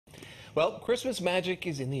Well, Christmas magic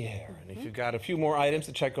is in the air. And if you've got a few more items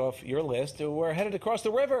to check off your list, we're headed across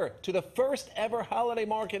the river to the first ever holiday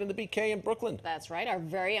market in the BK in Brooklyn. That's right. Our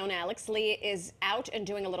very own Alex Lee is out and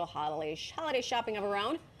doing a little holiday shopping of her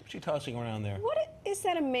own. What's she tossing around there? What is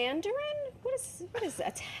that, a mandarin? What is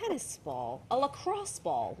a tennis ball? A lacrosse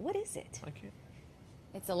ball? What is it? I can't.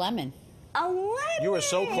 It's a lemon. A lemon! You were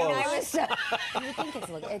so close. You think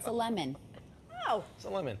it's a lemon. Oh. It's a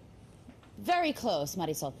lemon. Very close,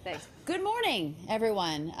 Marisol. Thanks. Good morning,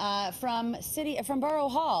 everyone. From Borough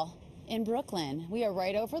Hall in Brooklyn. We are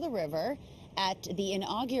right over the river at the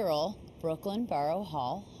inaugural Brooklyn Borough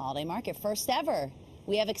Hall Holiday Market. First ever.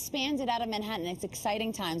 We have expanded out of Manhattan. It's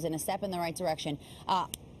exciting times and a step in the right direction.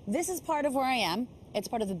 This is part of where I am. It's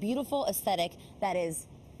part of the beautiful aesthetic that is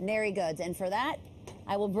Neri Goods. And for that,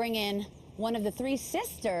 I will bring in one of the three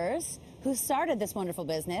sisters who started this wonderful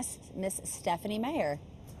business, Miss Stephanie Mayer.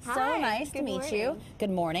 Hi, so nice to meet morning. you. Good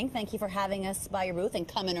morning. Thank you for having us by your booth and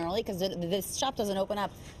coming early because this shop doesn't open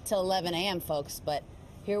up till 11 a.m., folks. But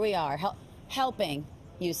here we are, helping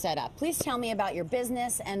you set up. Please tell me about your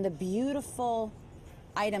business and the beautiful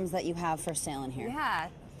items that you have for sale in here. Yeah.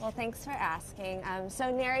 Well, thanks for asking. So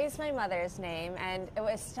Neri is my mother's name, and it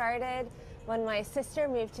was started when my sister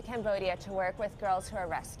moved to Cambodia to work with girls who are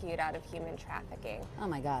rescued out of human trafficking. Oh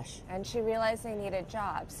my gosh. And she realized they needed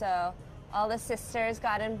jobs. So all the sisters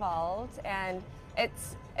got involved, and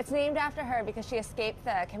it's named after her because she escaped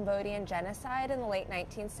the Cambodian genocide in the late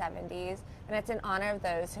 1970s, and it's in honor of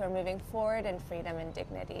those who are moving forward in freedom and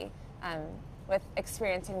dignity with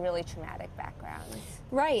experiencing really traumatic backgrounds.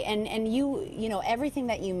 Right, and you know, everything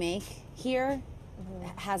that you make here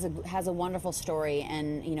has a wonderful story,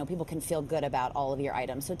 and you know, people can feel good about all of your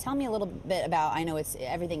items. So tell me a little bit about, I know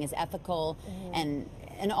everything is ethical and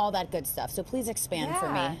all that good stuff. So please expand for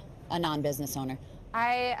me, a non-business owner.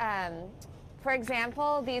 For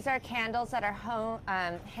example, these are candles that are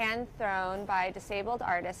hand-thrown by disabled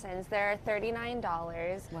artisans. They're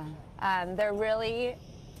 $39. Wow. They're really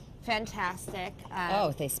fantastic.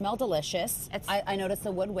 Oh, they smell delicious. I noticed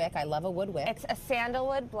the wood wick. I love a wood wick. It's a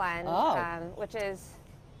sandalwood blend, which is,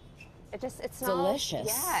 it smells delicious.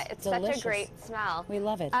 Yeah, it's delicious. such a great smell. We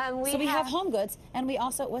love it. We have home goods, and we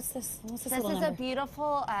also, what's this? What's this? This little is number? a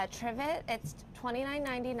beautiful trivet. It's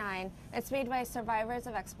 $29.99. It's made by survivors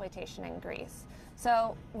of exploitation in Greece.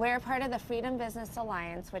 So we're part of the Freedom Business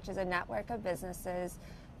Alliance, which is a network of businesses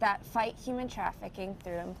that fight human trafficking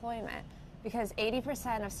through employment. Because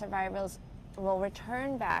 80% of survivors will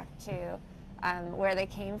return back to where they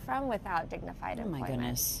came from without dignified employment. Oh my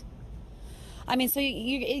goodness. I mean, so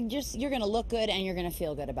you're going to look good and you're going to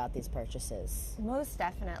feel good about these purchases. Most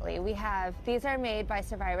definitely. These are made by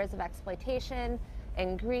survivors of exploitation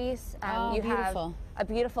in Greece. You beautiful. have a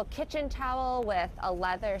beautiful kitchen towel with a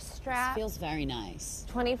leather strap. This feels very nice.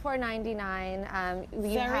 $24.99.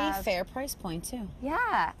 Very fair price point too.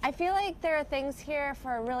 Yeah, I feel like there are things here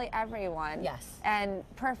for really everyone. Yes. And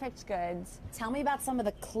perfect goods. Tell me about some of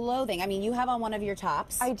the clothing. I mean, you have on one of your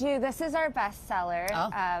tops. I do. This is our best seller.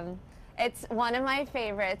 Oh. It's one of my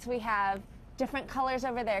favorites. We have different colors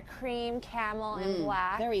over there, cream, camel, and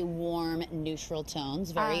black. Very warm, neutral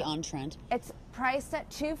tones, very on trend. It's priced at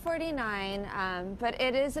 $249, but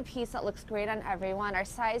it is a piece that looks great on everyone. Our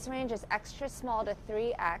size range is extra small to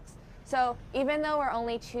 3X. So even though we're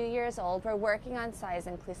only 2 years old, we're working on size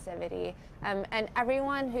inclusivity. And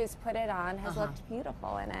everyone who's put it on has looked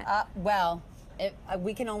beautiful in it. Well,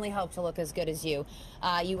 we can only hope to look as good as you.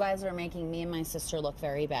 You guys are making me and my sister look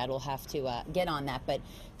very bad. We'll have to get on that. But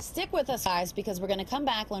stick with us, guys, because we're going to come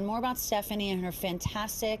back, learn more about Stephanie and her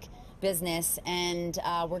fantastic business, and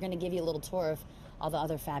we're going to give you a little tour of all the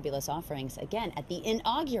other fabulous offerings, again, at the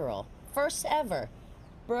inaugural, first ever,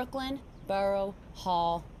 Brooklyn Borough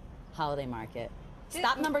Hall Holiday Market.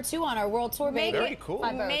 Stop number 2 on our world tour, baby. Very cool.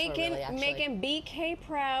 Making BK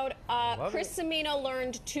proud. Chris Cimino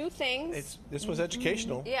learned 2 things. This was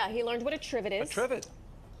educational. Yeah, he learned what a trivet is. A trivet.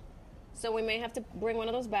 So we may have to bring one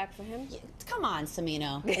of those back for him. Come on,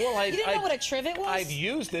 Cimino. Well, you didn't know what a trivet was? I've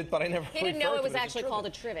used it, but I never He didn't know it was actually called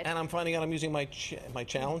a trivet. And I'm finding out I'm using my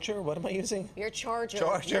Challenger. What am I using? Your charger.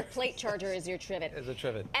 Your plate charger is your trivet. Is a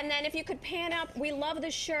trivet. And then if you could pan up, we love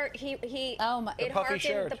the shirt. The puffy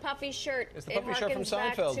shirt. The puffy shirt. It's the puffy shirt from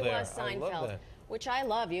Seinfeld back to there. Seinfeld, I love that. which I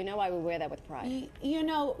love. You know I would wear that with pride. You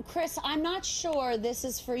know, Chris, I'm not sure this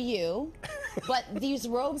is for you, but these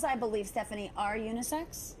robes, I believe, Stephanie, are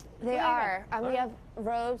unisex? They are. We have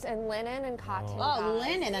robes and linen and cotton. Oh,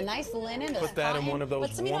 linen, a nice linen. Put that in one of those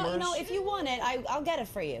But you know, warmers. if you want it, I'll get it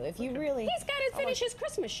for you. If you really. He's got to finish his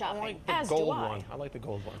Christmas I shopping, like the as gold do I. one. I like the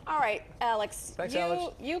gold one. All right, Alex. Thanks, you,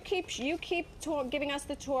 Alex. You keep giving us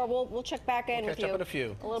the tour. We'll check back in We'll with catch up you in a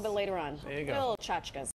few. a little bit later on. There you go. Little tchotchkes.